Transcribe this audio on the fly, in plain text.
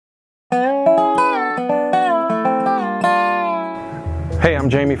Hey, I'm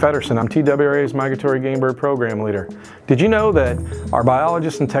Jamie Feddersen. I'm TWRA's Migratory Game Bird Program Leader. Did you know that our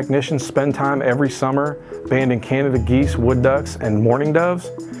biologists and technicians spend time every summer banding Canada geese, wood ducks, and mourning doves?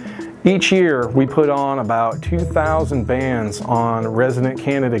 Each year we put on about 2,000 bands on resident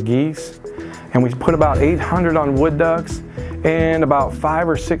Canada geese, and we put about 800 on wood ducks and about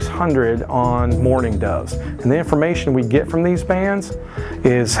 500 or 600 on mourning doves. And the information we get from these bands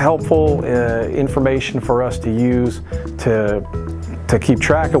is helpful information for us to use to keep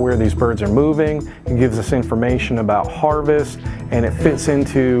track of where these birds are moving. It gives us information about harvest, and it fits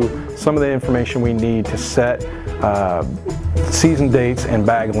into some of the information we need to set season dates and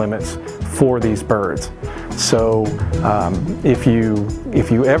bag limits for these birds. So if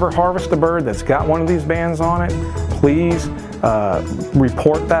you ever harvest a bird that's got one of these bands on it, please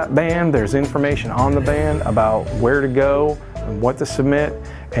report that band. There's information on the band about where to go and what to submit,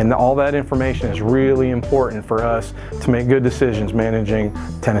 and all that information is really important for us to make good decisions managing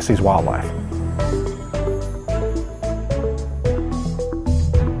Tennessee's wildlife.